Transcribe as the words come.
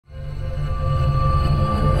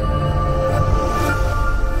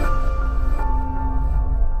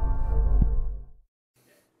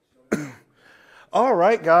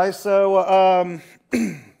right, guys. So,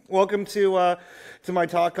 welcome to my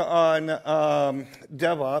talk on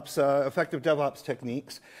DevOps, effective DevOps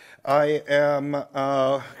techniques. I am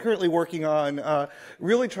currently working on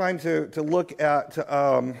really trying to look at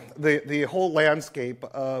the whole landscape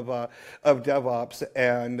of DevOps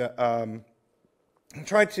and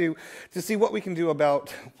try to see what we can do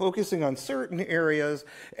about focusing on certain areas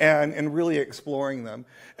and really exploring them.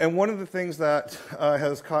 And one of the things that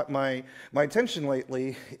has caught my attention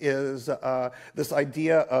lately is this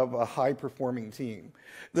idea of a high-performing team.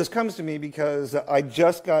 This comes to me because I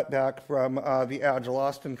just got back from the Agile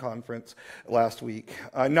Austin conference last week.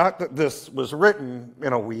 Not that this was written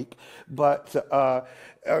in a week, but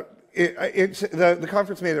the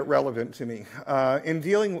conference made it relevant to me.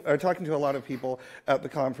 In talking to a lot of people at the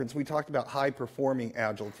conference, we talked about high-performing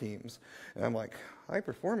Agile teams. And I'm like,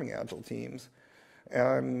 high-performing Agile teams?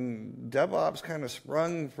 And DevOps kind of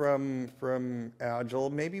sprung from Agile.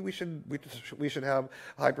 Maybe we should have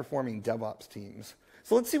high-performing DevOps teams.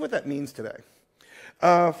 So let's see what that means today.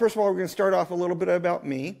 First of all, we're going to start off a little bit about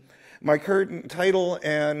me. My current title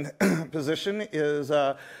and position is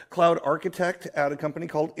Cloud Architect at a company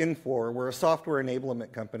called Infor. We're a software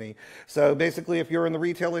enablement company. So basically, if you're in the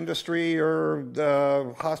retail industry or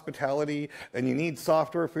the hospitality and you need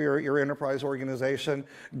software for your enterprise organization,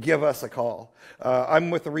 give us a call. I'm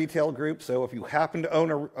with the retail group, so if you happen to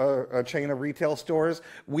own a chain of retail stores,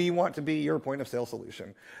 we want to be your point of sale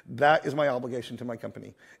solution. That is my obligation to my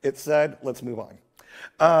company. It's said, let's move on.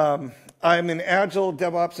 I'm an Agile,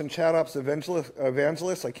 DevOps, and ChatOps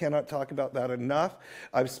evangelist. I cannot talk about that enough.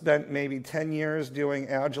 I've spent maybe 10 years doing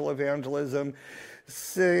Agile evangelism,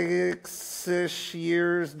 6-ish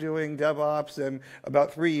years doing DevOps, and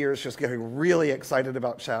about 3 years just getting really excited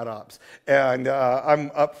about ChatOps. And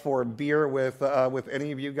I'm up for a beer with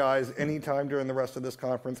any of you guys anytime during the rest of this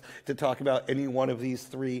conference to talk about any one of these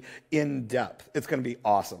three in depth. It's going to be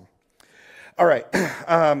awesome. All right,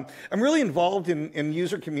 I'm really involved in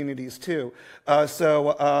user communities too. I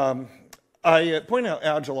point out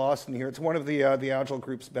Agile Austin here. It's one of the Agile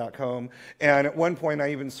groups back home, and at one point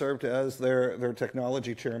I even served as their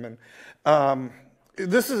technology chairman.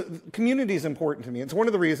 Community is important to me. It's one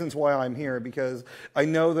of the reasons why I'm here, because I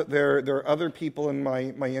know that there are other people in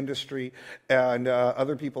my industry and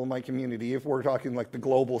other people in my community, if we're talking like the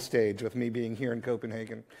global stage with me being here in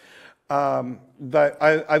Copenhagen. But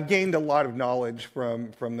I've gained a lot of knowledge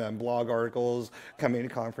from them, blog articles, coming to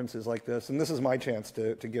conferences like this, and this is my chance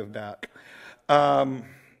to give back. I'm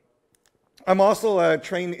also a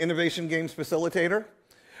trained innovation games facilitator.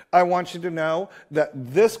 I want you to know that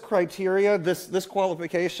this criteria, this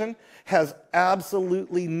qualification, has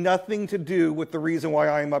absolutely nothing to do with the reason why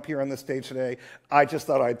I am up here on this stage today. I just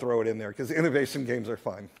thought I'd throw it in there, because innovation games are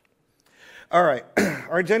fun. All right,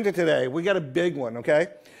 our agenda today, we got a big one, okay?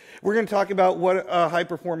 We're going to talk about what a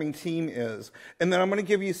high-performing team is, and then I'm going to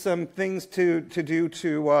give you some things to do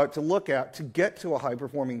to look at to get to a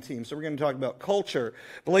high-performing team. So we're going to talk about culture,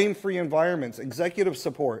 blame-free environments, executive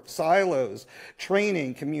support, silos,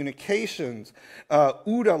 training, communications,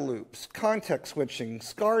 OODA loops, context switching,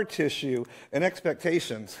 scar tissue, and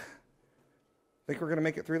expectations. Think we're going to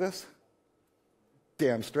make it through this?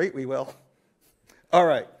 Damn straight we will. All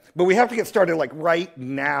right, but we have to get started like right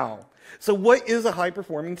now. So what is a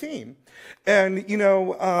high-performing team? And, you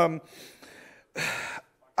know,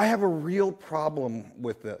 I have a real problem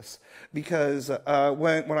with this, because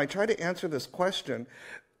when I try to answer this question,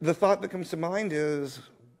 the thought that comes to mind is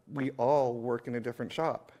we all work in a different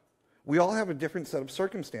shop. We all have a different set of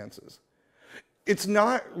circumstances. It's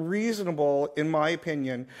not reasonable, in my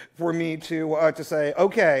opinion, for me to say,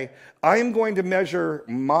 okay, I am going to measure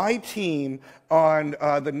my team on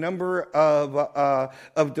the number of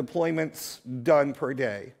deployments done per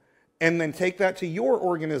day, and then take that to your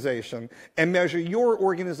organization and measure your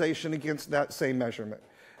organization against that same measurement.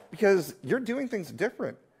 Because you're doing things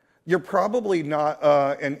different. You're probably not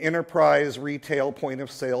an enterprise retail point of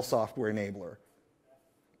sale software enabler.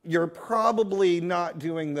 You're probably not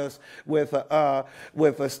doing this with a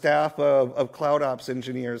staff of cloud ops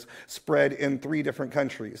engineers spread in 3 different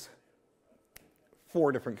countries.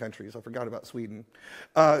 4 different countries. I forgot about Sweden.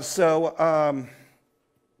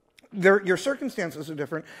 Your circumstances are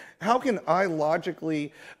different. How can I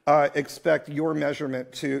logically expect your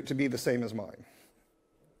measurement to be the same as mine?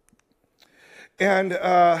 And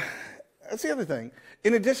that's the other thing.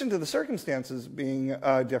 In addition to the circumstances being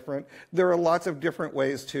different, there are lots of different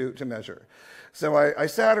ways to measure. So I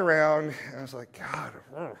sat around and I was like, God,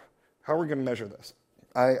 how are we going to measure this?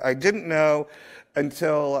 I didn't know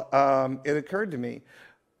until it occurred to me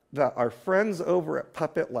that our friends over at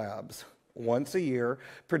Puppet Labs once a year,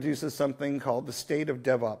 produces something called the State of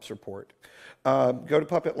DevOps report. Go to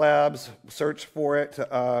Puppet Labs, search for it.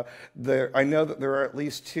 I know that there are at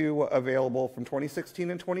least 2 available from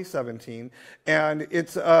 2016 and 2017, and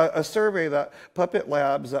it's a survey that Puppet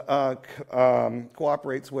Labs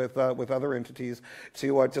cooperates with other entities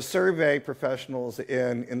to survey professionals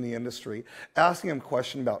in the industry, asking them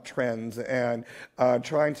questions about trends and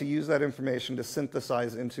trying to use that information to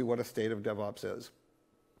synthesize into what a state of DevOps is.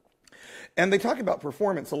 And they talk about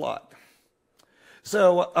performance a lot.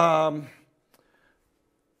 So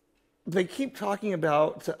they keep talking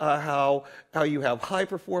about how you have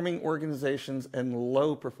high-performing organizations and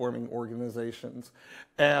low-performing organizations.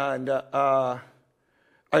 And I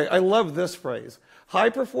love this phrase.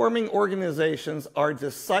 High-performing organizations are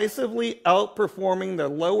decisively outperforming their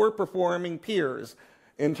lower-performing peers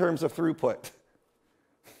in terms of throughput.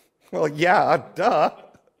 Well, yeah, duh.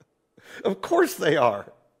 Of course they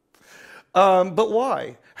are. But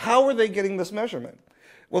why? How are they getting this measurement?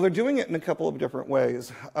 Well, they're doing it in a couple of different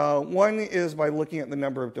ways. One is by looking at the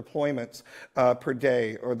number of deployments per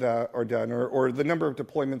day or the number of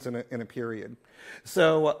deployments in a period.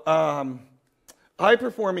 So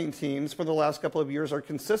high-performing teams for the last couple of years are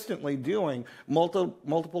consistently doing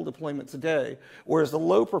multiple deployments a day, whereas the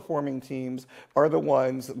low-performing teams are the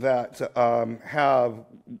ones that have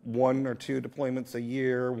 1 or 2 deployments a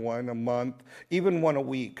year, 1 a month, even 1 a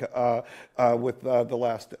week with the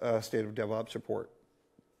last State of DevOps report.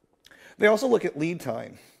 They also look at lead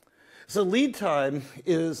time. So lead time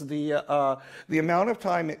is the amount of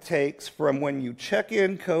time it takes from when you check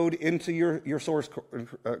in code into your source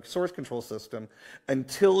control system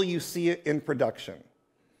until you see it in production.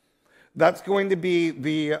 That's going to be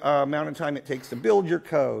the amount of time it takes to build your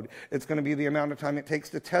code. It's going to be the amount of time it takes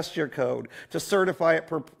to test your code, to certify it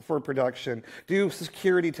for production, do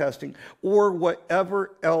security testing, or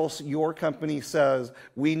whatever else your company says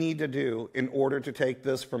we need to do in order to take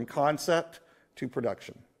this from concept to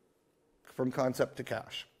production, from concept to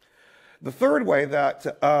cache. The third way that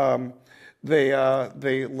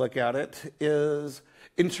they look at it is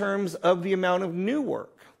in terms of the amount of new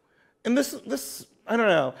work. And this I don't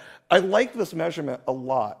know. I like this measurement a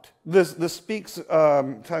lot. This speaks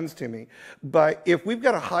tons to me. But if we've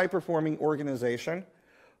got a high-performing organization,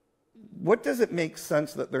 what does it make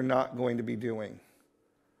sense that they're not going to be doing?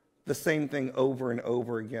 The same thing over and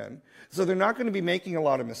over again. So they're not going to be making a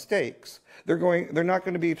lot of mistakes. They're not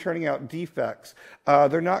going to be turning out defects.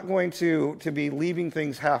 They're not going to be leaving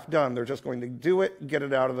things half done. They're just going to do it, get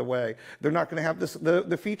it out of the way. They're not going to have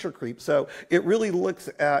the feature creep. So it really looks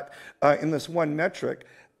at, in this one metric,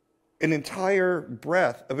 an entire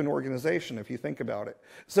breadth of an organization, if you think about it.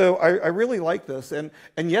 So I really like this. And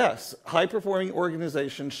yes, high-performing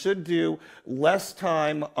organizations should do less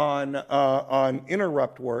time on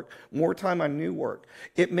interrupt work, more time on new work.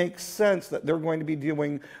 It makes sense that they're going to be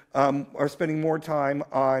doing or spending more time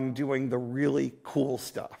on doing the really cool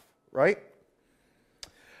stuff, right?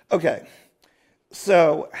 Okay,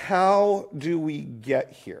 so how do we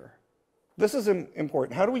get here? This is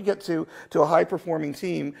important. How do we get to a high-performing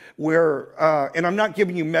team where, and I'm not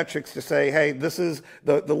giving you metrics to say, hey, this is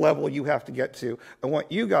the level you have to get to. I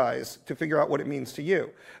want you guys to figure out what it means to you.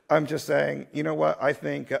 I'm just saying, you know what, I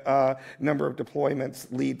think number of deployments,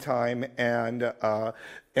 lead time, and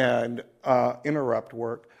interrupt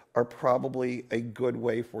work are probably a good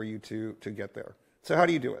way for you to get there. So how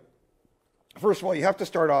do you do it? First of all, you have to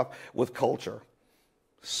start off with culture.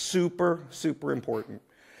 Super, super important.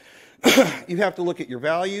 You have to look at your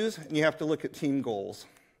values, and you have to look at team goals.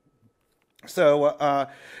 So,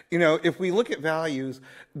 if we look at values,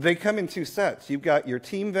 they come in 2 sets. You've got your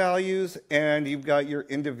team values, and you've got your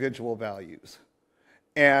individual values.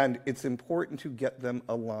 And it's important to get them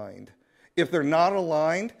aligned. If they're not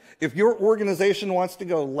aligned, if your organization wants to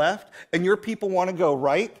go left and your people want to go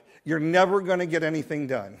right, you're never going to get anything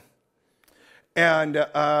done. And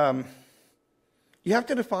you have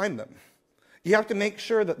to define them. You have to make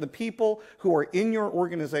sure that the people who are in your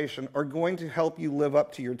organization are going to help you live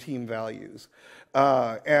up to your team values.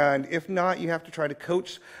 And if not, you have to try to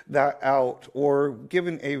coach that out, or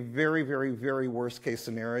given a very, very, very worst case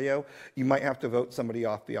scenario, you might have to vote somebody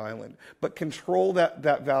off the island. But control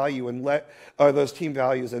that value and let those team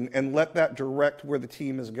values and let that direct where the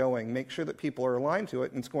team is going. Make sure that people are aligned to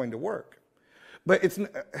it and it's going to work. But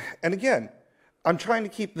and again, I'm trying to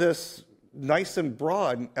keep this nice and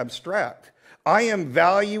broad and abstract. I am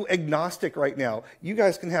value agnostic right now. You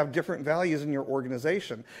guys can have different values in your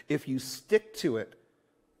organization. If you stick to it,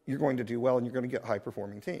 you're going to do well and you're going to get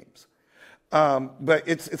high-performing teams. But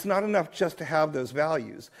it's not enough just to have those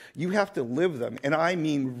values. You have to live them, and I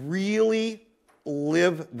mean really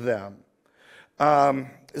live them.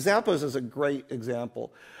 Zappos is a great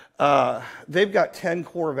example. They've got 10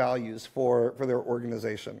 core values for their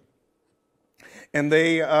organization. And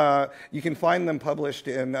you can find them published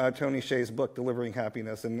in Tony Hsieh's book, Delivering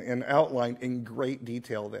Happiness, and outlined in great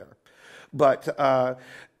detail there. But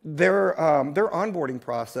their onboarding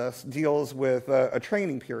process deals with a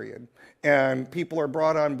training period, and people are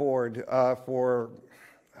brought on board for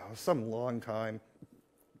some long time.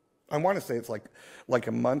 I want to say it's like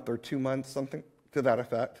a month or 2 months, something to that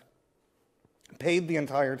effect. Paid the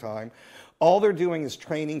entire time. All they're doing is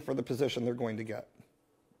training for the position they're going to get.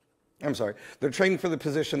 I'm sorry, they're training for the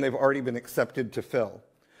position they've already been accepted to fill.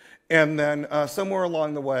 And then somewhere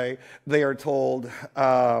along the way, they are told,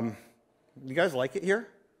 you guys like it here?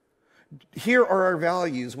 Here are our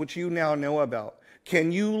values, which you now know about.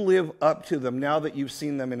 Can you live up to them now that you've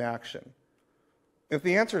seen them in action? If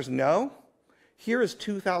the answer is no, here is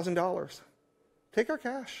 $2,000. Take our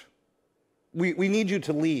cash. We need you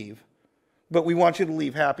to leave, but we want you to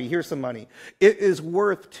leave happy. Here's some money. It is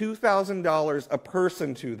worth $2,000 a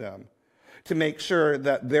person to them to make sure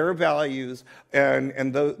that their values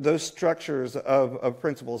and those structures of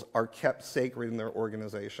principles are kept sacred in their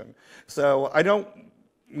organization. So I don't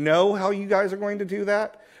know how you guys are going to do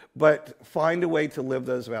that, but find a way to live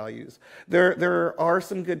those values. There are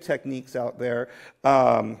some good techniques out there.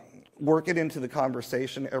 Work it into the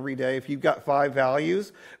conversation every day. If you've got 5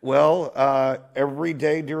 values, well, every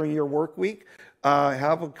day during your work week,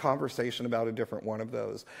 have a conversation about a different one of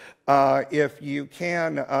those. If you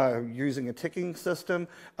can, using a ticking system,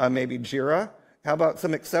 maybe Jira, how about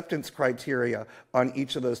some acceptance criteria on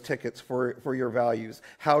each of those tickets for your values?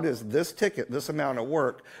 How does this ticket, this amount of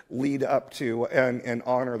work, lead up to and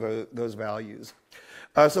honor those values?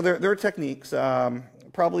 So there are techniques.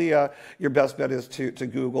 Probably your best bet is to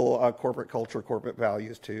Google corporate culture, corporate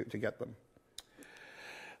values to get them.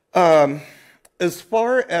 As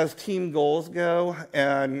far as team goals go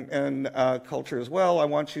and culture as well, I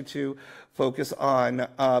want you to focus on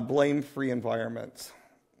blame-free environments.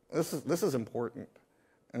 This is important.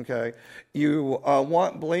 Okay, you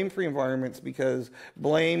want blame-free environments because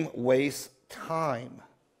blame wastes time.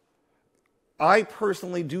 I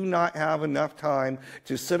personally do not have enough time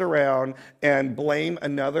to sit around and blame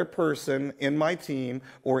another person in my team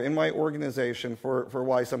or in my organization for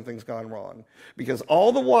why something's gone wrong. Because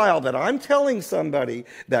all the while that I'm telling somebody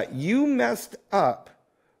that you messed up,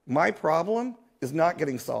 my problem is not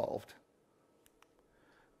getting solved.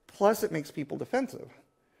 Plus, it makes people defensive.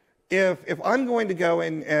 If I'm going to go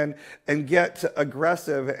and get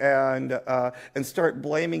aggressive and start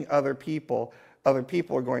blaming other people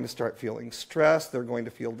are going to start feeling stressed. They're going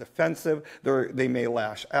to feel defensive. They may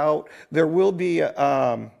lash out. There will be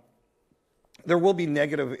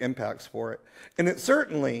negative impacts for it, and it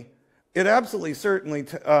absolutely certainly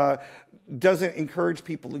doesn't encourage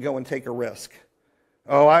people to go and take a risk.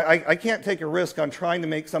 Oh, I can't take a risk on trying to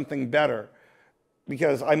make something better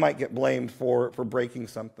because I might get blamed for breaking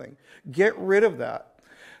something. Get rid of that.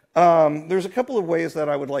 There's a couple of ways that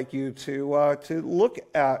I would like you to look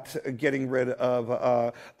at getting rid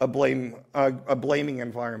of a blaming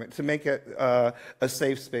environment, to make it a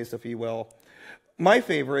safe space, if you will. My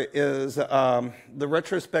favorite is the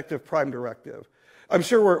retrospective prime directive. I'm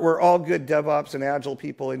sure we're all good DevOps and Agile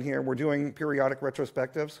people in here. We're doing periodic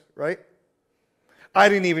retrospectives, right? I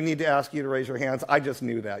didn't even need to ask you to raise your hands. I just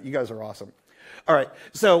knew that. You guys are awesome. All right,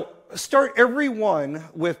 so start every one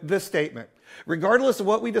with this statement. Regardless of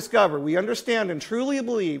what we discover, we understand and truly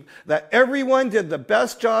believe that everyone did the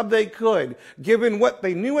best job they could, given what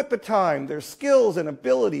they knew at the time, their skills and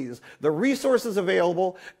abilities, the resources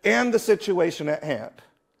available, and the situation at hand.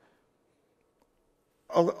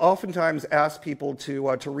 I'll oftentimes ask people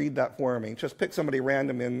to read that for me. Just pick somebody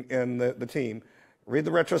random in the team. Read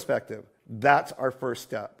the retrospective. That's our first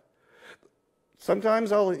step.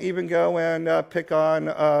 Sometimes I'll even go and pick on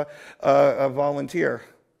a volunteer.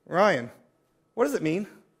 Ryan, what does it mean?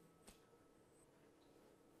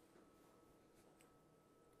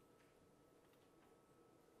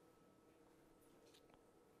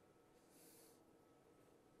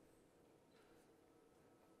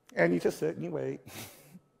 And you just sit and you wait.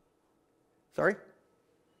 Sorry?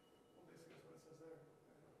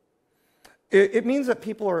 It means that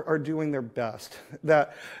people are doing their best.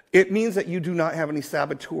 That it means that you do not have any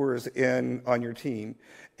saboteurs on your team.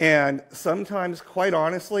 And sometimes, quite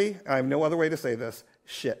honestly, I have no other way to say this,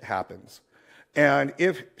 shit happens. And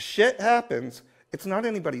if shit happens, it's not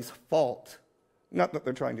anybody's fault. Not that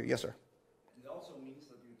they're trying to. Yes, sir? It also means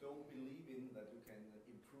that you don't believe in that you can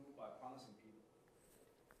improve by punishing people.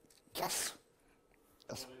 Yes.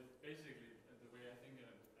 Yes. Well, basically, the way I think and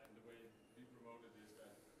the way we promote it is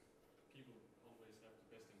that people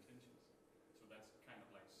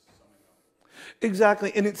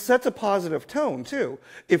Exactly, and it sets a positive tone too.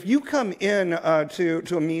 If you come in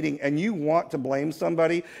to a meeting and you want to blame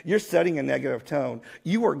somebody, you're setting a negative tone.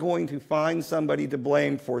 You are going to find somebody to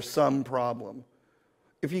blame for some problem.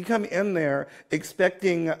 If you come in there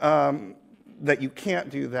expecting that you can't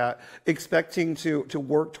do that, expecting to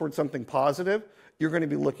work towards something positive, you're going to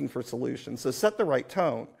be looking for solutions. So set the right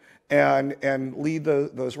tone and lead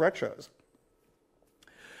those retros.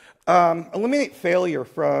 Eliminate failure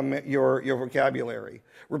from your vocabulary.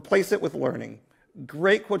 Replace it with learning.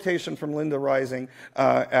 Great quotation from Linda Rising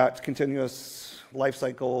at Continuous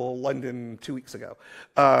Lifecycle London 2 weeks ago.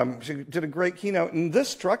 She did a great keynote, and this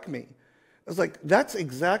struck me. I was like, that's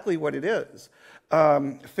exactly what it is.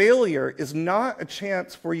 Failure is not a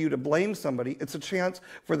chance for you to blame somebody. It's a chance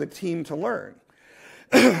for the team to learn.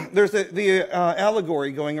 There's the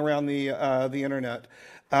allegory going around the internet.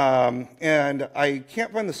 And I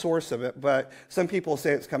can't find the source of it, but some people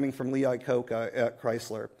say it's coming from Lee Iacocca at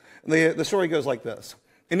Chrysler. The story goes like this.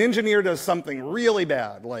 An engineer does something really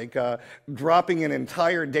bad, like dropping an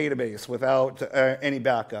entire database without any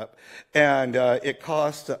backup, and it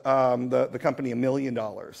cost the company $1 million.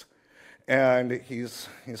 And he's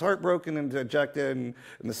heartbroken and dejected, and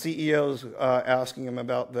the CEO's asking him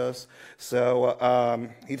about this. So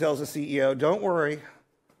he tells the CEO, don't worry.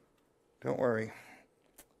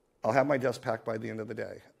 I'll have my desk packed by the end of the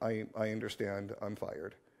day. I understand I'm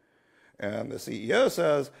fired. And the CEO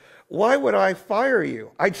says, why would I fire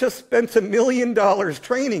you? I just spent $1 million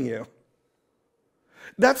training you.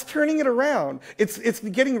 That's turning it around. It's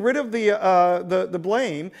getting rid of the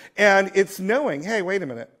blame, and it's knowing, hey, wait a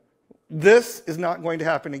minute. This is not going to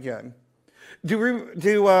happen again.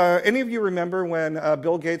 Do any of you remember when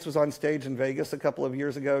Bill Gates was on stage in Vegas a couple of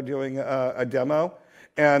years ago doing a demo?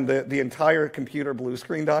 And the entire computer blue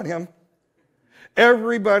screened on him?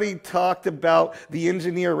 Everybody talked about the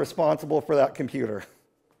engineer responsible for that computer.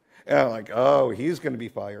 And I'm like, oh, he's going to be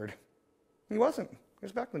fired. He wasn't. He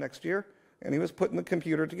was back the next year, and he was putting the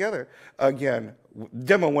computer together. Again,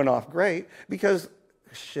 demo went off great because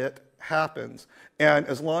shit happens. And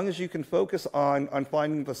as long as you can focus on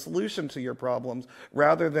finding the solution to your problems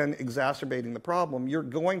rather than exacerbating the problem, you're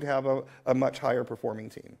going to have a much higher performing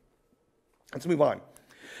team. Let's move on.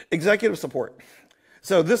 Executive support.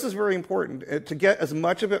 So this is very important, to get as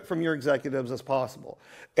much of it from your executives as possible.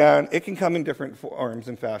 And it can come in different forms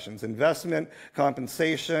and fashions. Investment,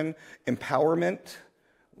 compensation, empowerment.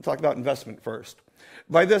 We'll talk about investment first.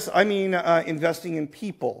 By this, I mean investing in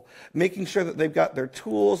people, making sure that they've got their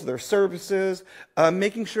tools, their services,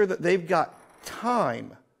 making sure that they've got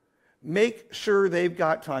time. Make sure they've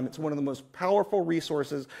got time. It's one of the most powerful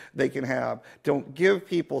resources they can have. Don't give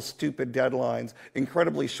people stupid deadlines,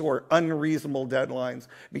 incredibly short, unreasonable deadlines,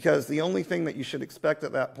 because the only thing that you should expect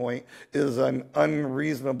at that point is an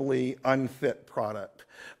unreasonably unfit product.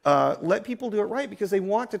 Let people do it right because they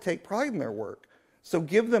want to take pride in their work. So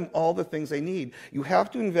give them all the things they need. You have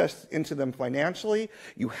to invest into them financially.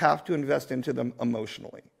 You have to invest into them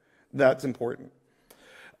emotionally. That's important.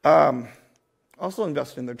 Also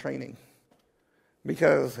invest in their training.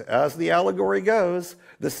 Because as the allegory goes,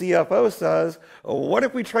 the CFO says, what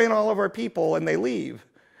if we train all of our people and they leave?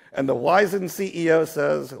 And the wizened CEO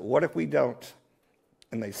says, what if we don't?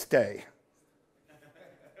 And they stay.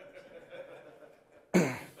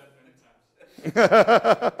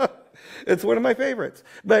 It's one of my favorites.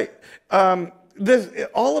 But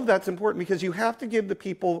all of that's important because you have to give the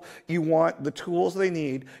people you want the tools they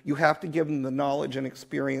need. You have to give them the knowledge and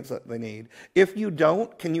experience that they need. If you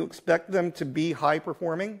don't, can you expect them to be high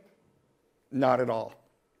performing? Not at all.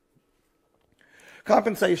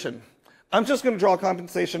 Compensation. I'm just going to draw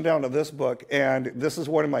compensation down to this book, and this is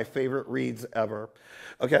one of my favorite reads ever.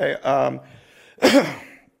 Okay.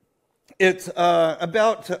 It's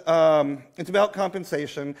about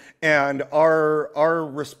compensation and our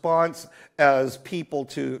response as people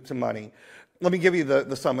to money. Let me give you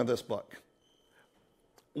the sum of this book.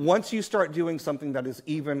 Once you start doing something that is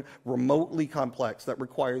even remotely complex, that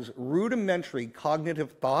requires rudimentary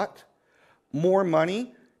cognitive thought, more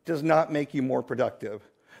money does not make you more productive.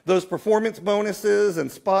 Those performance bonuses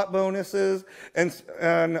and spot bonuses and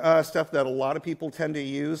stuff that a lot of people tend to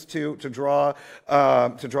use to draw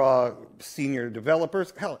senior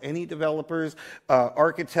developers, hell, any developers,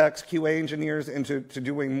 architects, QA engineers into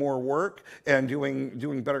doing more work and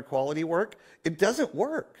doing better quality work. It doesn't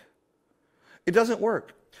work. It doesn't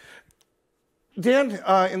work. Dan,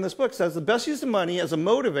 in this book, says the best use of money as a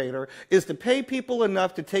motivator is to pay people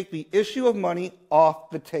enough to take the issue of money off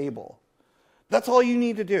the table. That's all you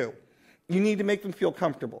need to do. You need to make them feel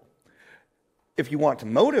comfortable. If you want to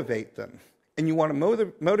motivate them, and you want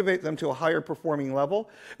to motivate them to a higher performing level,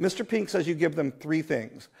 Mr. Pink says you give them 3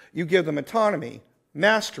 things. You give them autonomy,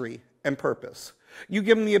 mastery, and purpose. You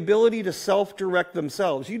give them the ability to self-direct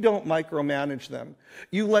themselves. You don't micromanage them.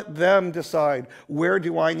 You let them decide, where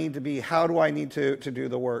do I need to be? How do I need to do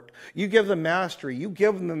the work? You give them mastery. You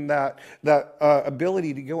give them that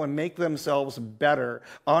ability to go and make themselves better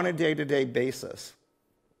on a day-to-day basis.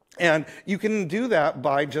 And you can do that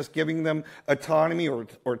by just giving them autonomy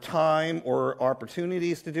or time or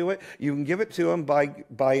opportunities to do it. You can give it to them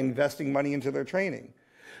by investing money into their training.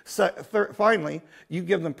 So, finally, you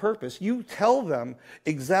give them purpose. You tell them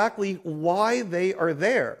exactly why they are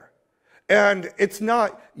there. And it's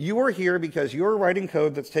not, you are here because you're writing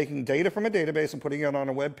code that's taking data from a database and putting it on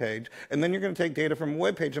a web page, and then you're going to take data from a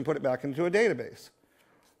web page and put it back into a database.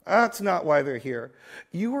 That's not why they're here.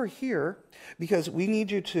 You are here because we need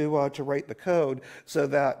you to write the code so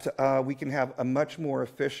that we can have a much more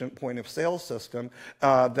efficient point of sale system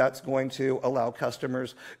that's going to allow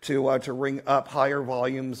customers to ring up higher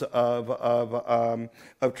volumes of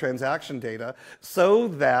transaction data so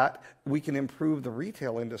that we can improve the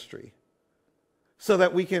retail industry. So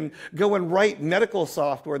that we can go and write medical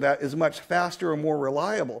software that is much faster and more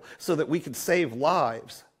reliable so that we can save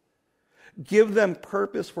lives. Give them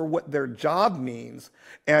purpose for what their job means,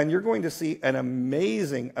 and you're going to see an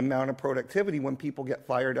amazing amount of productivity when people get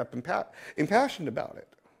fired up and passionate about it.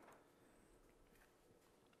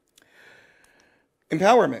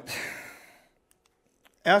 Empowerment.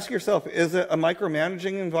 Ask yourself, is it a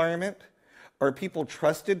micromanaging environment? Are people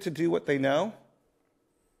trusted to do what they know?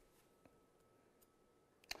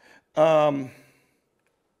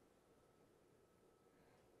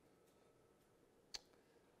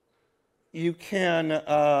 You can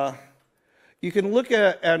look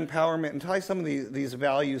at empowerment and tie some of these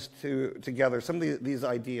values together, some of these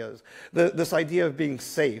ideas. This idea of being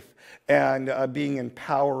safe and being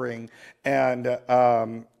empowering and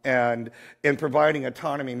providing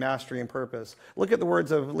autonomy, mastery, and purpose. Look at the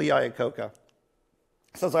words of Lee Iacocca.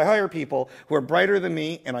 It says, I hire people who are brighter than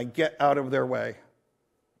me and I get out of their way.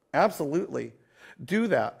 Absolutely. Do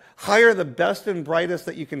that. Hire the best and brightest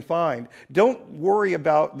that you can find. Don't worry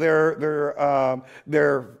about their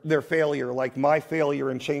failure, like my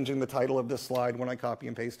failure in changing the title of this slide when I copy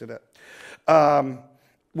and pasted it.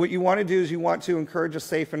 What you want to do is you want to encourage a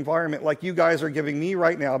safe environment like you guys are giving me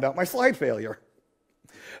right now about my slide failure.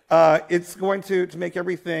 It's going to make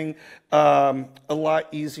everything a lot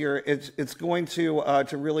easier. It's going to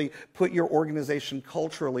really put your organization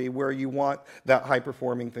culturally where you want that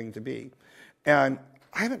high-performing thing to be. And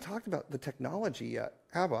I haven't talked about the technology yet,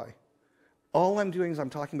 have I? All I'm doing is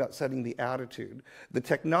I'm talking about setting the attitude. The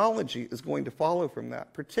technology is going to follow from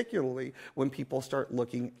that, particularly when people start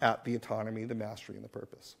looking at the autonomy, the mastery, and the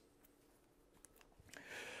purpose.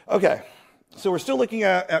 Okay, so we're still looking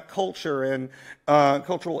at culture and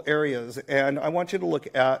cultural areas, and I want you to look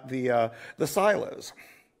at the silos.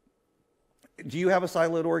 Do you have a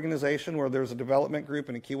siloed organization where there's a development group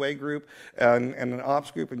and a QA group and an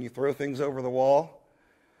ops group and you throw things over the wall?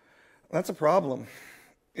 That's a problem.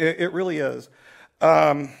 It really is.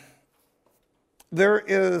 There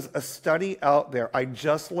is a study out there. I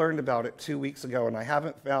just learned about it 2 weeks ago, and I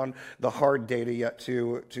haven't found the hard data yet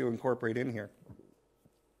to incorporate in here.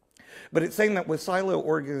 But it's saying that with silo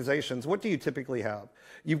organizations, what do you typically have?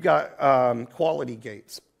 You've got quality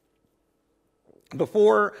gates.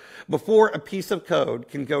 Before a piece of code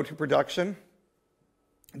can go to production,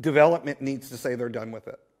 development needs to say they're done with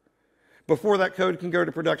it. Before that code can go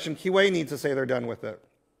to production, QA needs to say they're done with it.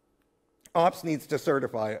 Ops needs to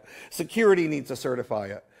certify it. Security needs to certify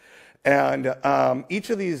it. And each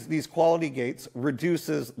of these quality gates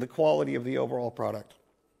reduces the quality of the overall product.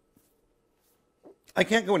 I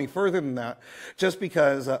can't go any further than that just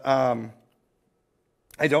because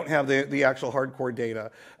I don't have the actual hardcore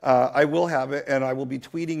data. I will have it, and I will be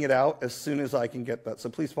tweeting it out as soon as I can get that. So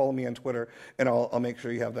please follow me on Twitter, and I'll make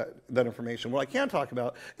sure you have that information. What I can talk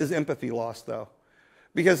about is empathy loss, though.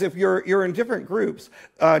 Because if you're in different groups,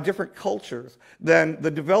 different cultures, then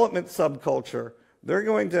the development subculture, they're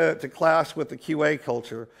going to clash with the QA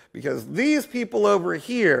culture, because these people over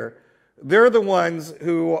here, they're the ones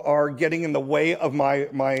who are getting in the way of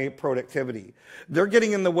my productivity. They're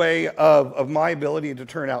getting in the way of my ability to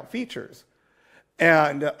turn out features.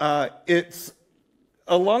 And it's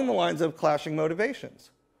along the lines of clashing motivations.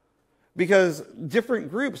 Because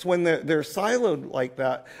different groups, when they're siloed like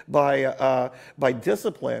that by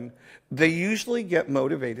discipline, they usually get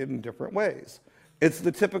motivated in different ways. It's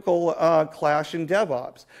the typical clash in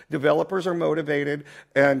DevOps. Developers are motivated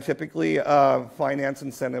and typically finance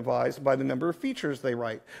incentivized by the number of features they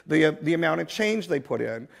write, the amount of change they put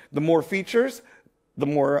in. The more features,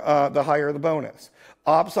 the higher the bonus.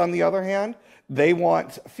 Ops, on the other hand, they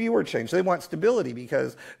want fewer change. They want stability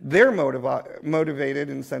because they're motivated,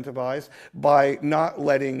 incentivized by not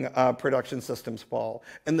letting production systems fall.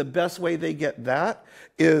 And the best way they get that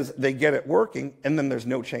is they get it working, and then there's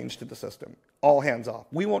no change to the system. All hands off.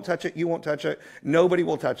 We won't touch it. You won't touch it. Nobody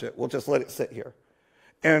will touch it. We'll just let it sit here.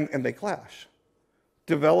 And they clash.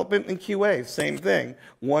 Development and QA, same thing.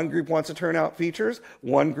 One group wants to turn out features.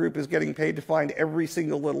 One group is getting paid to find every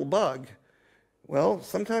single little bug. Well,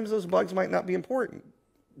 sometimes those bugs might not be important,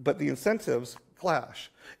 but the incentives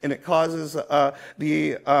clash, and it causes a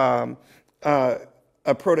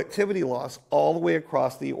productivity loss all the way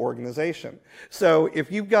across the organization. So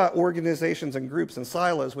if you've got organizations and groups and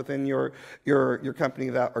silos within your company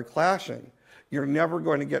that are clashing, you're never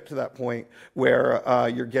going to get to that point where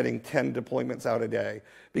you're getting 10 deployments out a day.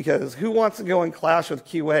 Because who wants to go and clash with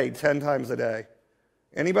QA 10 times a day?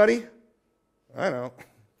 Anybody? I don't.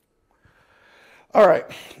 All right,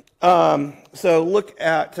 so look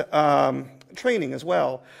at training as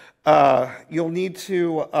well. You'll need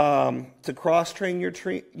to cross-train your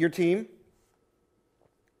team.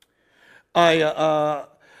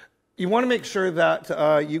 You want to make sure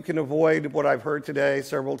that you can avoid what I've heard today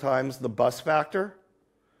several times, the bus factor.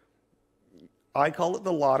 I call it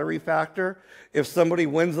the lottery factor. If somebody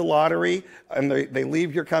wins the lottery and they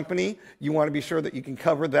leave your company, you want to be sure that you can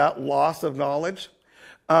cover that loss of knowledge.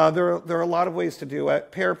 There are a lot of ways to do it.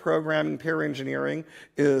 Pair programming, pair engineering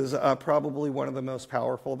is probably one of the most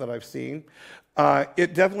powerful that I've seen.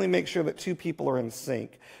 It definitely makes sure that two people are in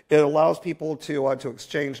sync. It allows people to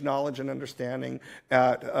exchange knowledge and understanding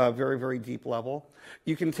at a very, very deep level.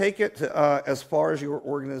 You can take it as far as your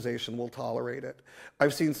organization will tolerate it.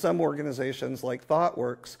 I've seen some organizations like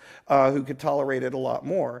ThoughtWorks who could tolerate it a lot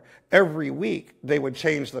more. Every week, they would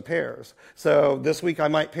change the pairs. So this week, I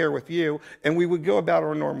might pair with you, and we would go about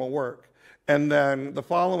our normal work. And then the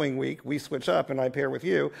following week, we switch up, and I pair with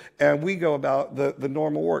you, and we go about the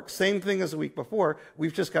normal work. Same thing as the week before,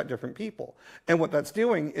 we've just got different people. And what that's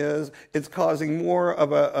doing is it's causing more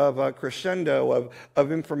of a crescendo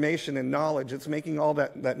of information and knowledge. It's making all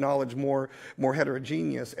that knowledge more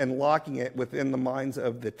heterogeneous and locking it within the minds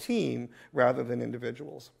of the team rather than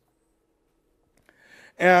individuals.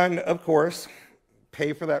 And, of course,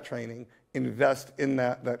 pay for that training. Invest in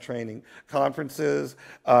that training. Conferences,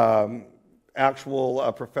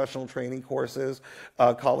 actual professional training courses,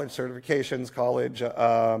 college certifications, college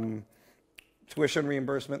tuition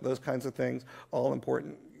reimbursement, those kinds of things, all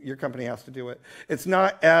important. Your company has to do it. It's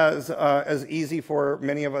not as easy for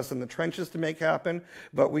many of us in the trenches to make happen,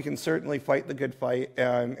 but we can certainly fight the good fight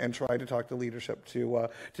and try to talk to leadership to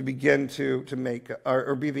begin to make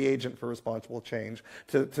or be the agent for responsible change,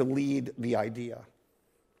 to lead the idea.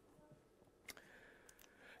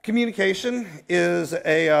 Communication is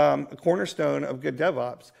a cornerstone of good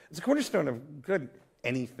DevOps. It's a cornerstone of good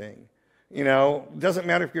anything. You know, it doesn't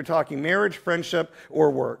matter if you're talking marriage, friendship, or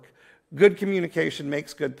work. Good communication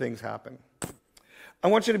makes good things happen. I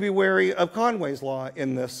want you to be wary of Conway's Law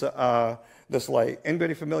in this light.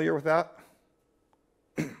 Anybody familiar with that?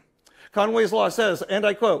 Conway's Law says, and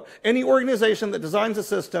I quote, "Any organization that designs a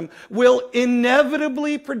system will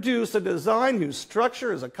inevitably produce a design whose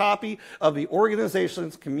structure is a copy of the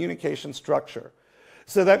organization's communication structure."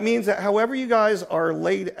 So that means that however you guys are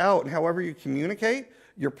laid out and however you communicate,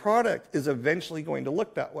 your product is eventually going to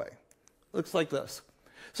look that way. It looks like this.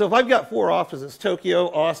 So if I've got 4 offices, Tokyo,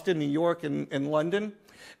 Austin, New York, and London,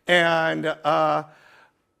 and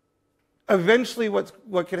eventually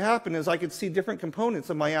what could happen is I could see different components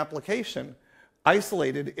of my application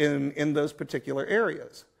isolated in those particular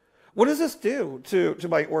areas. What does this do to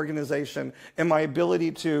my organization and my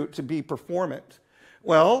ability to be performant?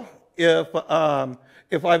 Well, if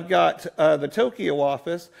I've got the Tokyo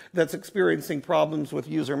office that's experiencing problems with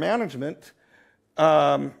user management,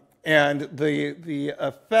 and the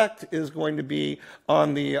effect is going to be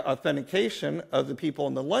on the authentication of the people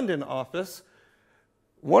in the London office,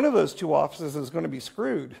 one of those 2 offices is going to be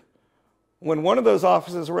screwed. When one of those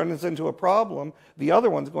offices runs into a problem, the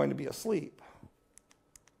other one's going to be asleep.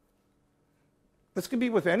 This could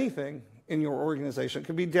be with anything in your organization. It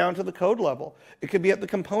could be down to the code level. It could be at the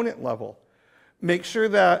component level. Make sure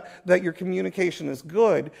that your communication is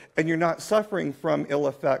good and you're not suffering from ill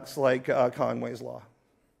effects like Conway's Law.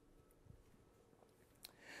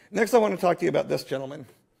 Next, I want to talk to you about this gentleman.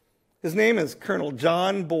 His name is Colonel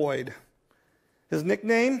John Boyd. His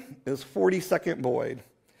nickname is 42nd Boyd.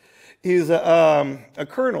 He's a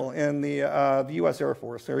colonel in the U.S. Air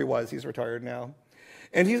Force. There he was. He's retired now.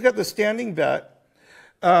 And he's got the standing bet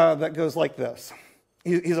that goes like this.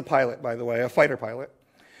 He's a pilot, by the way, a fighter pilot.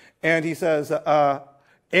 And he says,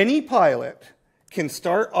 any pilot can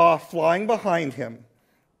start off flying behind him,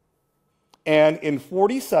 and in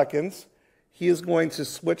 40 seconds, he is going to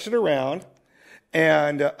switch it around,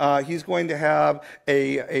 and he's going to have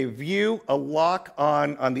a view, a lock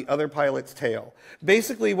on the other pilot's tail.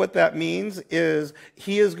 Basically what that means is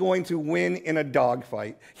he is going to win in a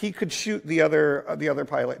dogfight. He could shoot the other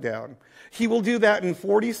pilot down. He will do that in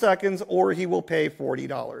 40 seconds, or he will pay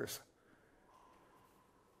 $40.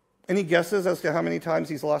 Any guesses as to how many times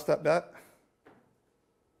he's lost that bet?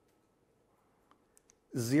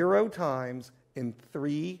 0 times in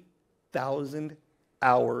 3,000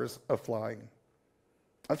 hours of flying.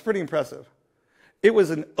 That's pretty impressive. It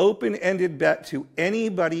was an open-ended bet to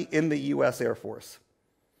anybody in the U.S. Air Force.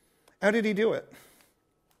 How did he do it?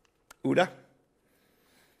 OODA.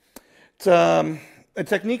 It's a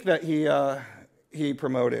technique that he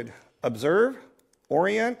promoted. Observe,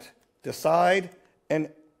 orient, decide, and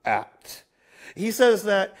act. He says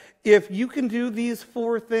that if you can do these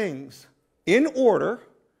 4 things in order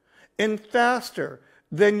and faster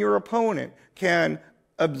than your opponent can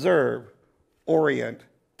observe, orient,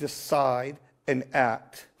 decide, and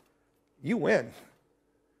act, you win.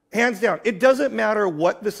 Hands down. It doesn't matter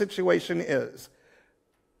what the situation is.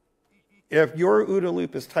 If your OODA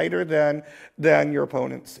loop is tighter than your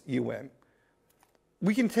opponent's, you win.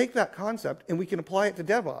 We can take that concept and we can apply it to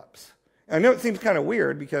DevOps. I know it seems kind of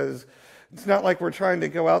weird because it's not like we're trying to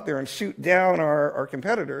go out there and shoot down our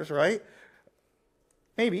competitors, right?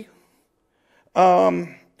 Maybe.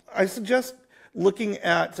 I suggest looking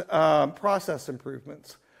at process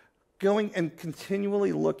improvements, going and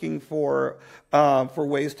continually looking for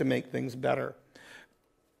ways to make things better.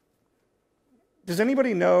 Does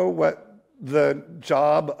anybody know what the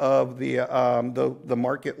job of the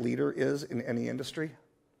market leader is in any industry?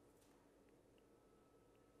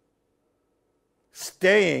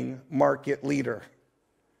 Staying market leader.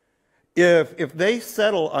 If they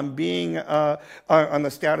settle on being on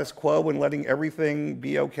the status quo and letting everything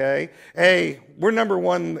be okay, hey, we're number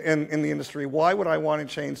 1 in the industry, why would I want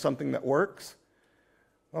to change something that works?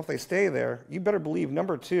 Well, if they stay there, you better believe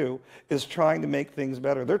number 2 is trying to make things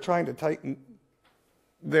better. They're trying to tighten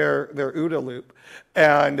their OODA loop,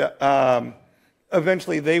 and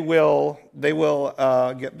eventually they will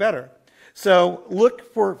get better. So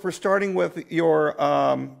look for starting with your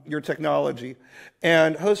technology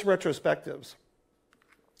and host retrospectives.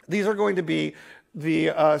 These are going to be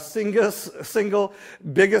the single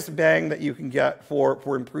biggest bang that you can get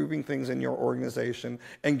for improving things in your organization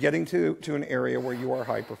and getting to an area where you are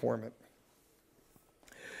high performant.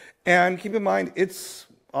 And keep in mind, it's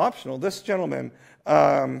optional. This gentleman,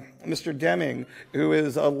 Mr. Deming, who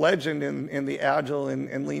is a legend in the Agile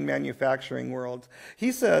and lean manufacturing world,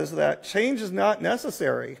 he says that change is not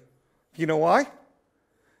necessary. You know why?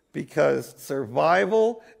 Because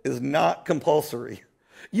survival is not compulsory.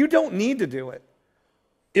 You don't need to do it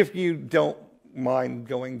if you don't mind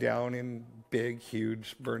going down in big,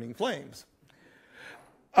 huge, burning flames.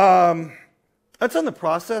 That's on the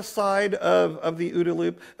process side of the OODA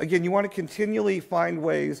loop. Again, you want to continually find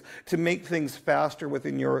ways to make things faster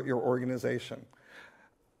within your organization.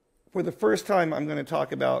 For the first time, I'm going to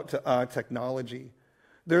talk about technology.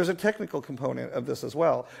 There's a technical component of this as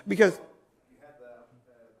well, because You had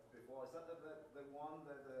before, is that the one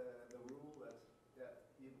that the rule that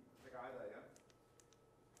the guy there,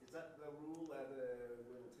 yeah? Is that the rule that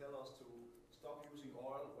will tell us to stop using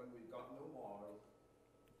oil when we've got no more oil?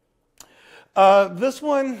 This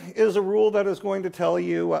one is a rule that is going to tell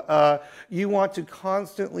you you want to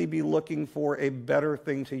constantly be looking for a better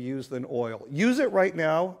thing to use than oil. Use it right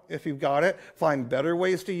now if you've got it. Find better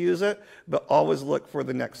ways to use it, but always look for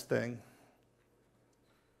the next thing.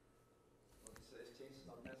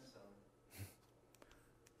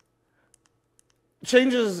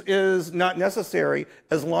 Changes is not necessary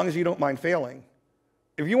as long as you don't mind failing.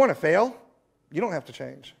 If you want to fail, you don't have to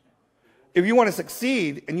change. If you want to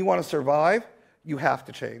succeed and you want to survive, you have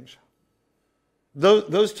to change.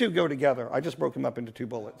 Those two go together. I just broke them up into 2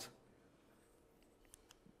 bullets.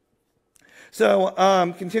 So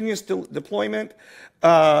continuous deployment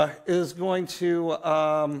is going to...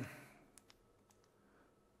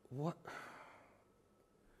 what?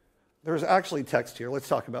 There's actually text here. Let's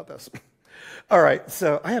talk about this. All right,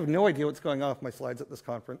 so I have no idea what's going on with my slides at this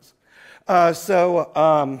conference.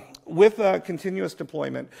 With continuous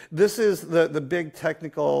deployment, this is the big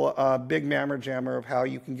technical, big mammer jammer of how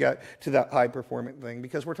you can get to that high performant thing,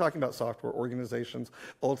 because we're talking about software organizations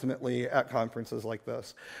ultimately at conferences like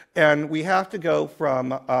this. And we have to go from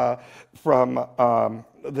the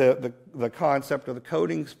concept of the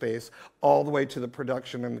coding space all the way to the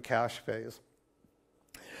production and the cache phase.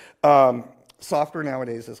 Software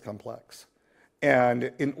nowadays is complex.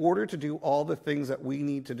 And in order to do all the things that we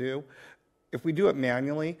need to do, if we do it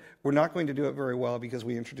manually, we're not going to do it very well because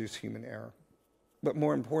we introduce human error. But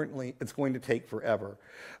more importantly, it's going to take forever.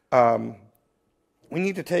 We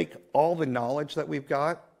need to take all the knowledge that we've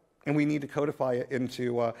got, and we need to codify it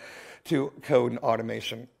into to code and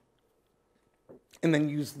automation. And then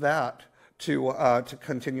use that to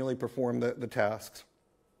continually perform the tasks.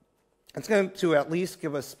 It's going to at least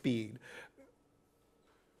give us speed.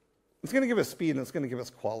 It's going to give us speed, and it's going to give us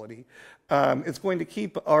quality. It's going to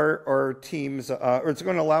keep our teams, or it's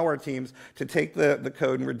going to allow our teams to take the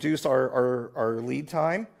code and reduce our lead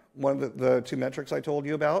time. One of the two metrics I told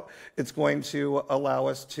you about. It's going to allow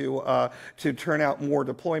us to turn out more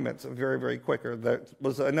deployments very, very quicker. That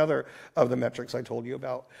was another of the metrics I told you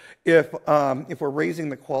about. If we're raising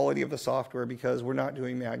the quality of the software because we're not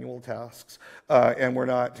doing manual tasks and we're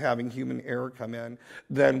not having human error come in,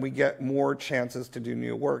 then we get more chances to do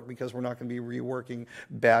new work because we're not going to be reworking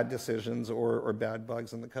bad decisions or bad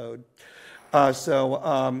bugs in the code.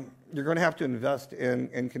 You're going to have to invest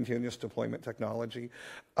in continuous deployment technology.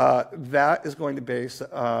 That is going to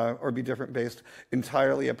be different based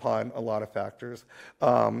entirely upon a lot of factors.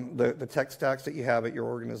 The tech stacks that you have at your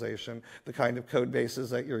organization, the kind of code bases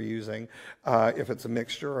that you're using, if it's a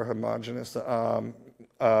mixture or homogeneous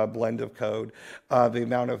blend of code, the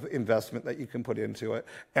amount of investment that you can put into it,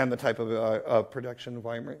 and the type of production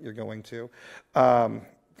environment you're going to.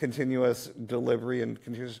 Continuous delivery and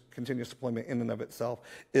continuous deployment in and of itself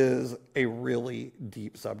is a really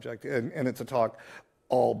deep subject, and it's a talk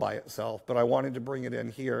all by itself. But I wanted to bring it in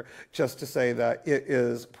here just to say that it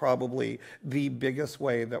is probably the biggest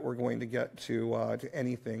way that we're going to get to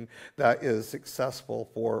anything that is successful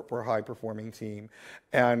for a high-performing team.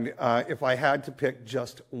 And if I had to pick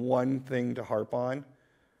just one thing to harp on,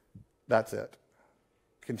 that's it.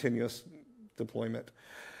 Continuous deployment.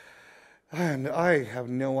 And I have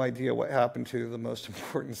no idea what happened to the most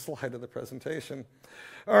important slide of the presentation.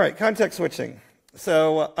 All right, context switching.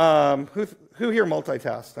 So who here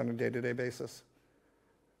multitasks on a day-to-day basis?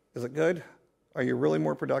 Is it good? Are you really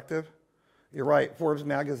more productive? You're right. Forbes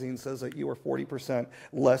magazine says that you are 40%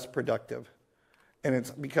 less productive. And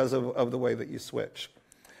it's because of the way that you switch.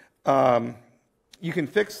 You can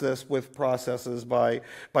fix this with processes by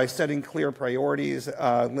setting clear priorities,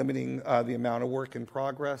 limiting the amount of work in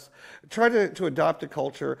progress. Try to adopt a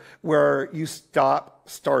culture where you stop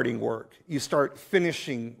starting work. You start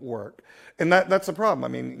finishing work. And that's a problem. I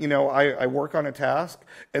mean, you know, I work on a task,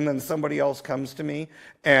 and then somebody else comes to me,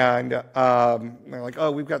 and they're like,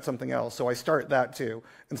 oh, we've got something else. So I start that too.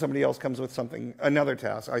 And somebody else comes with another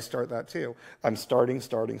task. I start that too. I'm starting.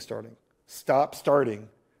 Stop starting.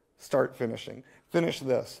 Start finishing. Finish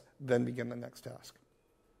this, then begin the next task.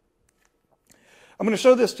 I'm going to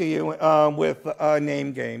show this to you with a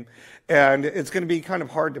name game, and it's going to be kind of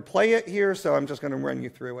hard to play it here, so I'm just going to run you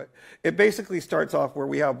through it. It basically starts off where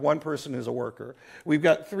we have one person who's a worker. We've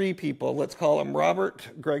got three people, let's call them Robert,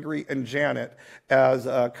 Gregory, and Janet as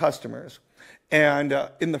customers. And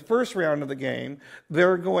in the first round of the game,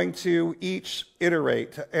 they're going to each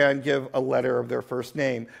iterate and give a letter of their first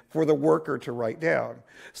name for the worker to write down.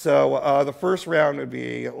 So the first round would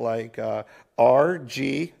be like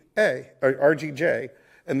RGA, or RGJ,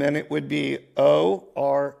 and then it would be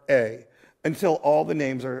ORA, until all the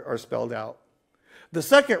names are spelled out. The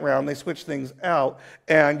second round, they switch things out,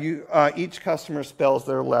 and each customer spells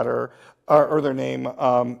their letter or their name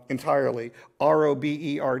entirely,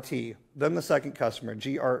 ROBERT. Then the second customer,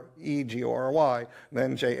 GREGORY,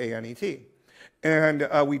 then JANET.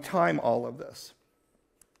 And we time all of this.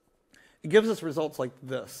 It gives us results like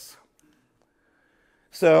this.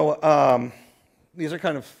 So these are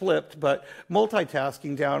kind of flipped, but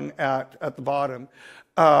multitasking down at the bottom.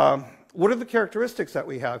 What are the characteristics that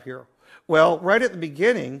we have here? Well, right at the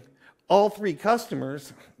beginning, all three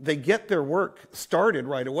customers, they get their work started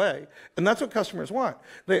right away. And that's what customers want.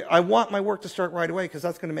 I want my work to start right away because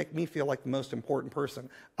that's going to make me feel like the most important person.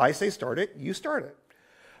 I say start it, you start it.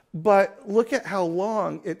 But look at how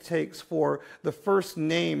long it takes for the first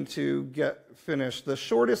name to get finished. The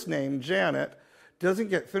shortest name, Janet, doesn't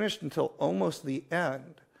get finished until almost the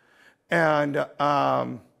end. And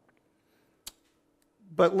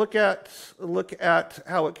But look at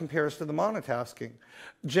how it compares to the monotasking.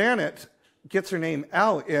 Janet gets her name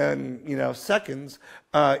out in seconds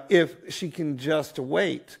if she can just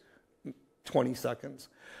wait 20 seconds.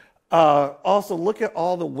 Also, look at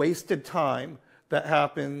all the wasted time that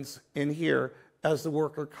happens in here as the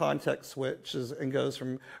worker context switches and goes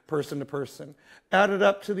from person to person. Add it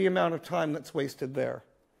up to the amount of time that's wasted there.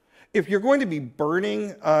 If you're going to be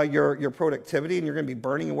burning your productivity and you're going to be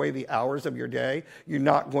burning away the hours of your day, you're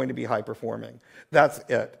not going to be high performing. That's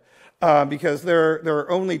it. Because there are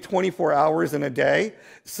only 24 hours in a day,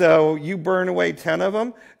 so you burn away 10 of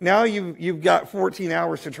them. Now you've got 14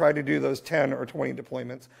 hours to try to do those 10 or 20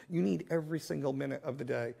 deployments. You need every single minute of the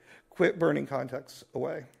day. Quit burning contexts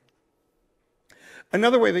away.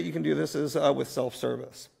 Another way that you can do this is with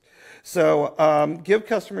self-service. So give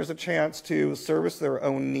customers a chance to service their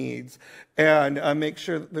own needs and make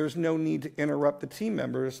sure that there's no need to interrupt the team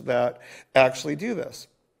members that actually do this.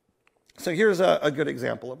 So here's a good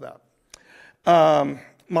example of that.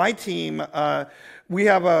 My team, we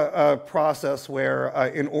have a process where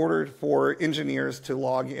in order for engineers to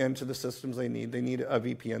log into the systems they need a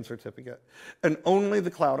VPN certificate. And only the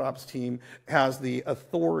CloudOps team has the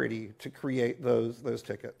authority to create those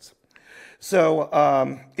tickets. So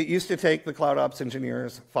it used to take the CloudOps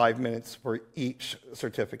engineers 5 minutes for each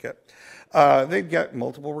certificate. They'd get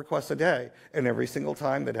multiple requests a day, and every single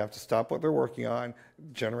time they'd have to stop what they're working on,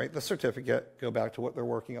 generate the certificate, go back to what they're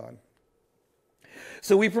working on.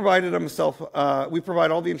 So we provided them we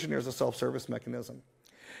provide all the engineers a self-service mechanism.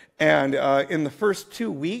 And in the first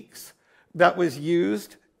 2 weeks, that was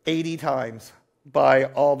used 80 times by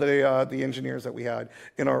all the engineers that we had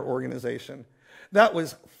in our organization. That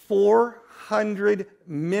was 400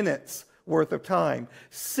 minutes worth of time,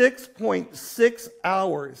 6.6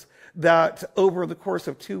 hours that over the course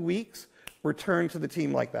of 2 weeks returned to the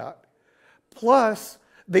team like that. Plus,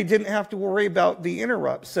 they didn't have to worry about the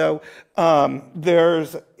interrupts. So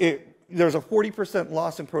there's a 40%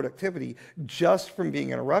 loss in productivity just from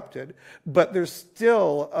being interrupted, but there's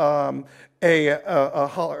still a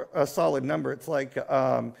solid number. It's like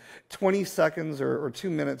 20 seconds or 2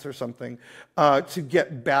 minutes or something to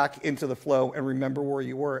get back into the flow and remember where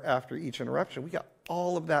you were after each interruption. We got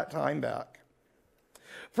all of that time back.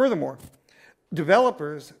 Furthermore,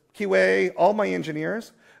 developers, QA, all my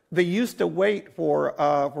engineers, they used to wait for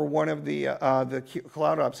one of the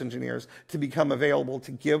CloudOps engineers to become available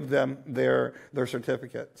to give them their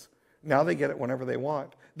certificates. Now they get it whenever they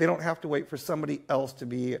want. They don't have to wait for somebody else to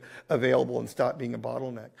be available and stop being a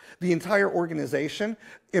bottleneck. The entire organization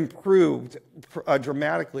improved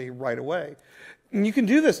dramatically right away. And you can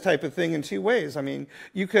do this type of thing in 2 ways. I mean,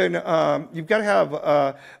 you can, you've got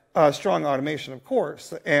to have strong automation, of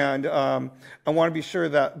course, and I want to be sure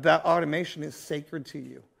that that automation is sacred to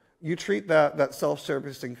you. You treat that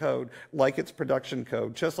self-servicing code like it's production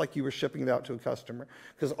code, just like you were shipping it out to a customer,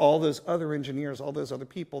 because all those other engineers, all those other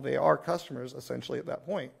people, they are customers essentially at that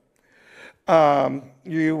point.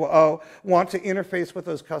 You want to interface with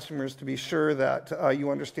those customers to be sure that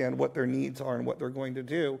you understand what their needs are and what they're going to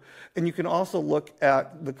do. And you can also look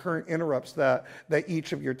at the current interrupts that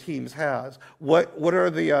each of your teams has. What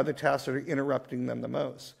are the tasks that are interrupting them the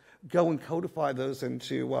most? Go and codify those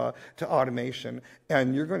into to automation,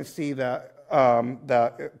 and you're going to see that,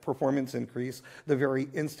 that performance increase the very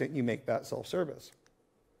instant you make that self-service.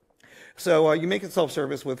 So you make it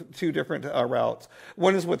self-service with 2 different routes.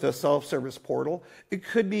 One is with a self-service portal. It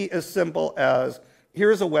could be as simple as,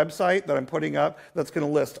 here's a website that I'm putting up that's going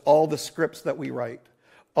to list all the scripts that we write,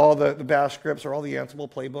 all the bash scripts or all the Ansible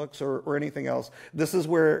playbooks or anything else. This is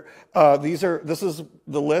where, this is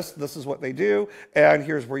the list, this is what they do, and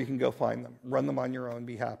here's where you can go find them. Run them on your own,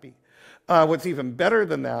 be happy. What's even better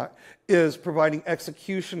than that is providing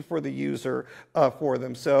execution for the user for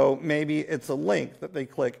them. So maybe it's a link that they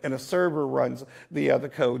click and a server runs the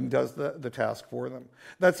code and does the task for them.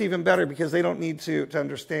 That's even better because they don't need to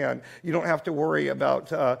understand. You don't have to worry about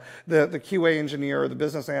the QA engineer or the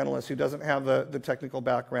business analyst who doesn't have the technical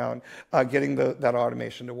background getting that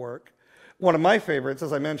automation to work. One of my favorites,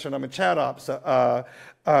 as I mentioned, I'm a chat ops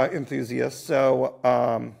enthusiast,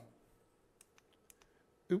 so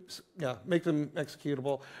make them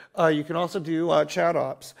executable. You can also do chat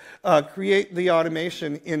ops. Create the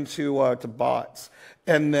automation into to bots,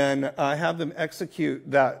 and then have them execute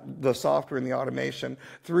the software and the automation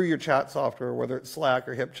through your chat software, whether it's Slack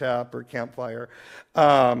or HipChat or Campfire.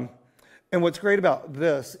 And what's great about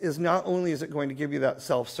this is not only is it going to give you that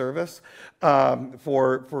self-service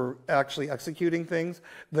for actually executing things,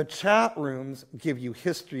 the chat rooms give you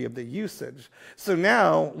history of the usage. So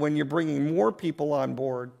now when you're bringing more people on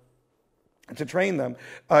board, to train them,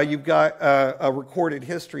 you've got a recorded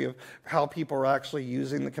history of how people are actually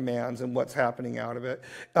using the commands and what's happening out of it.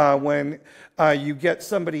 When you get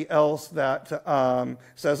somebody else that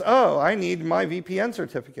says, oh, I need my VPN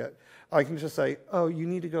certificate, I can just say, oh, you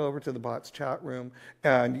need to go over to the bot's chat room,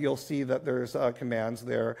 and you'll see that there's commands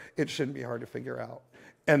there. It shouldn't be hard to figure out.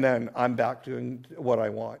 And then I'm back doing what I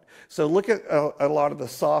want. So look at a lot of the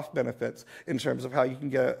soft benefits in terms of how you can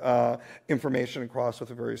get information across with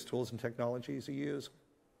the various tools and technologies you use.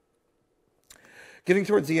 Getting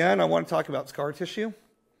towards the end, I want to talk about scar tissue.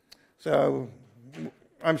 So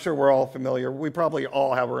I'm sure we're all familiar. We probably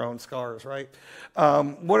all have our own scars, right?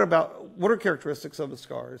 What are characteristics of the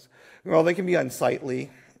scars? Well, they can be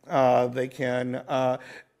unsightly. They can...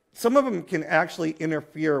 Some of them can actually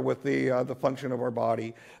interfere with the function of our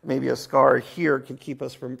body. Maybe a scar here can keep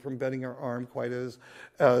us from bending our arm quite as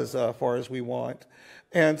far as we want.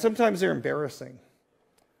 And sometimes they're embarrassing.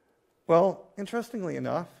 Well, interestingly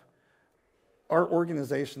enough, our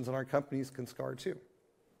organizations and our companies can scar too.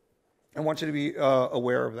 I want you to be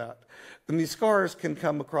aware of that. And these scars can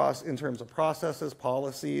come across in terms of processes,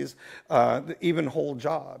 policies, even whole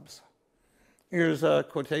jobs. Here's a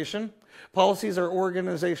quotation. Policies are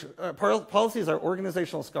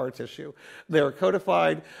organizational scar tissue. They are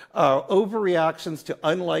codified overreactions to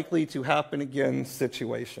unlikely to happen again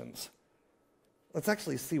situations. Let's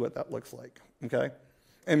actually see what that looks like, okay?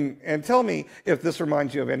 And tell me if this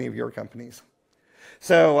reminds you of any of your companies.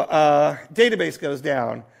 So database goes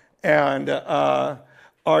down, and our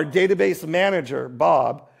database manager,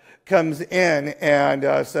 Bob, comes in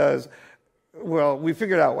and says, well, we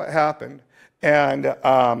figured out what happened. And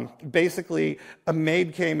basically, a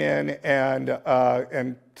maid came in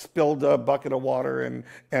and spilled a bucket of water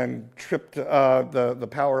and tripped the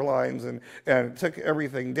power lines and took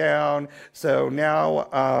everything down. So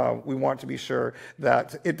now we want to be sure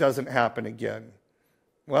that it doesn't happen again.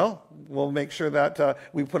 Well, we'll make sure that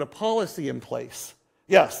we put a policy in place.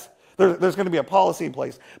 Yes, there's going to be a policy in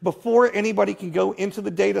place. Before anybody can go into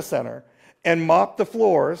the data center and mop the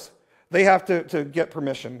floors, they have to get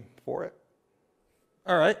permission for it.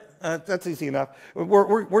 All right, that's easy enough.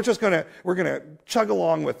 We're just gonna chug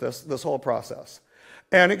along with this whole process,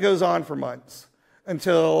 and it goes on for months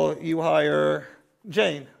until you hire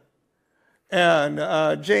Jane,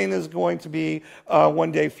 and Jane is going to be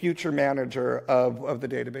one day future manager of the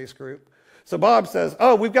database group. So Bob says,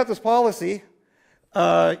 "Oh, we've got this policy.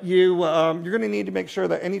 You're going to need to make sure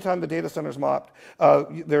that anytime the data center is mopped,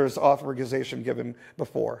 there's authorization given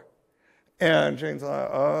before." And Jane's like,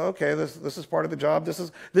 oh, okay, this is part of the job.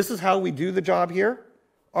 This is how we do the job here.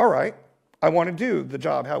 All right, I want to do the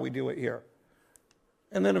job how we do it here.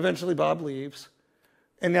 And then eventually Bob leaves.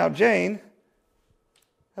 And now Jane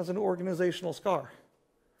has an organizational scar.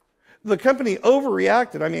 The company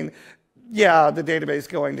overreacted. I mean, yeah, the database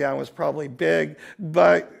going down was probably big,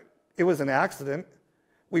 but it was an accident.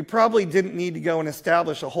 We probably didn't need to go and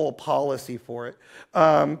establish a whole policy for it.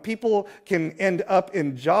 People can end up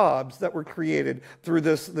in jobs that were created through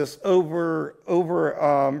this over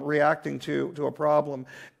reacting to a problem,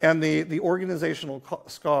 and the organizational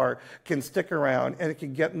scar can stick around, and it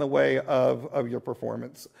can get in the way of your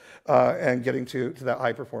performance and getting to that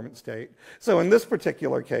high performance state. So in this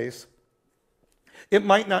particular case, it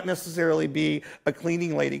might not necessarily be a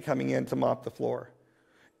cleaning lady coming in to mop the floor.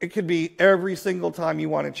 It could be every single time you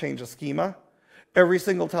want to change a schema, every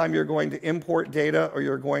single time you're going to import data or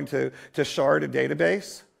you're going to shard a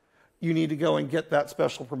database, you need to go and get that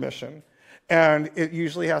special permission. And it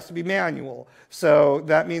usually has to be manual. So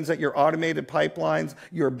that means that your automated pipelines,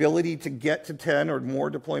 your ability to get to 10 or more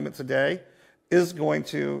deployments a day is going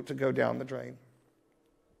to go down the drain.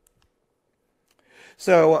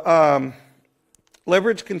 So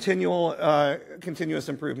leverage continuous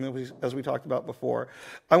improvement, as we talked about before.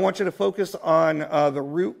 I want you to focus on the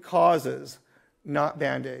root causes, not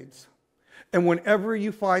Band-Aids. And whenever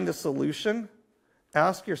you find a solution,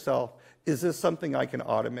 ask yourself, is this something I can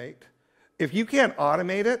automate? If you can't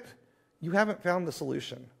automate it, you haven't found the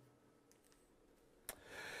solution.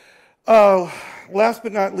 Last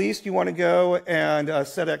but not least, you want to go and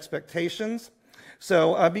set expectations.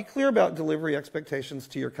 So be clear about delivery expectations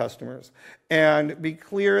to your customers, and be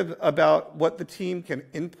clear about what the team can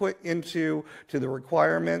input into the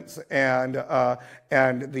requirements and the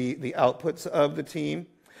outputs of the team.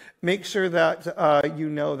 Make sure that you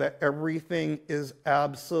know that everything is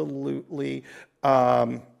absolutely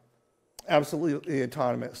autonomous.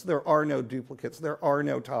 There are no duplicates. There are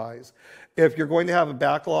no ties. If you're going to have a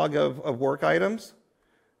backlog of work items,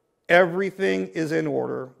 everything is in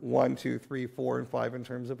order, 1, 2, 3, 4, and 5 in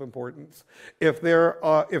terms of importance. If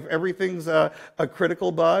everything's a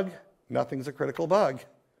critical bug, Nothing's a critical bug.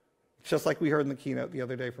 Just like we heard in the keynote the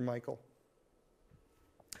other day from Michael.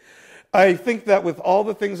 I think that with all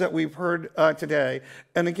the things that we've heard today,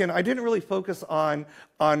 and again, I didn't really focus on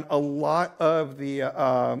a lot of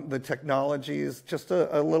the technologies, just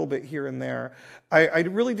a little bit here and there. I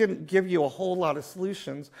really didn't give you a whole lot of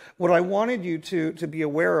solutions. What I wanted you to be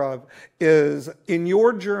aware of is in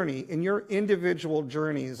your journey, in your individual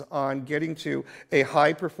journeys on getting to a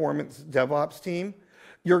high-performance DevOps team,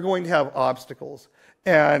 you're going to have obstacles.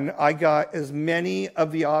 And I got as many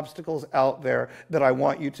of the obstacles out there that I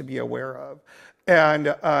want you to be aware of.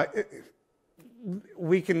 And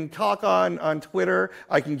we can talk on Twitter.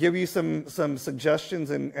 I can give you some suggestions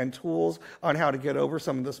and tools on how to get over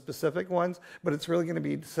some of the specific ones, but it's really going to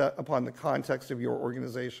be set upon the context of your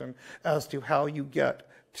organization as to how you get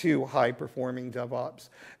to high-performing DevOps.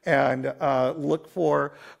 And look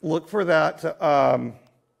for that.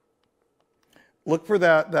 Look for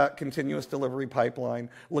that continuous delivery pipeline.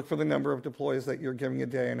 Look for the number of deploys that you're giving a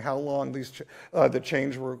day and how long the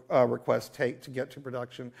change requests take to get to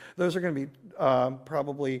production. Those are going to be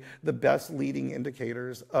probably the best leading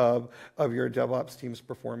indicators of your DevOps team's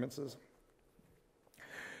performances.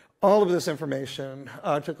 All of this information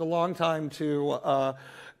took a long time to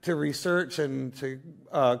research and to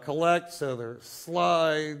collect, so there's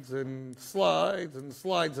slides and slides and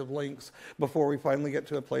slides of links before we finally get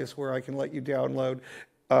to a place where I can let you download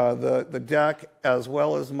the deck as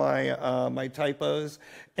well as my typos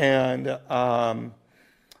and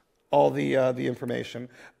all the information.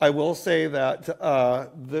 I will say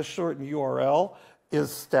that this shortened URL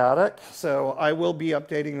is static, so I will be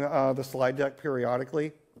updating the slide deck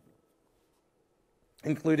periodically,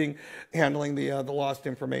 including handling the lost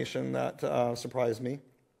information that surprised me.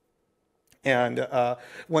 And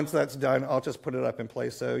once that's done, I'll just put it up in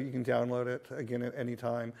place so you can download it again at any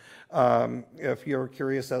time. If you're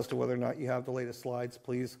curious as to whether or not you have the latest slides,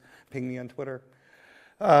 please ping me on Twitter.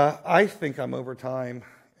 I think I'm over time.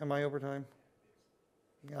 Am I over time?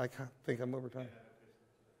 Yeah, I think I'm over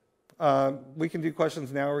time. We can do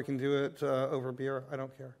questions now or we can do it over beer. I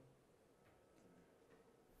don't care.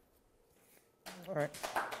 All right.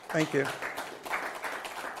 Thank you.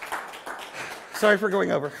 Sorry for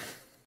going over.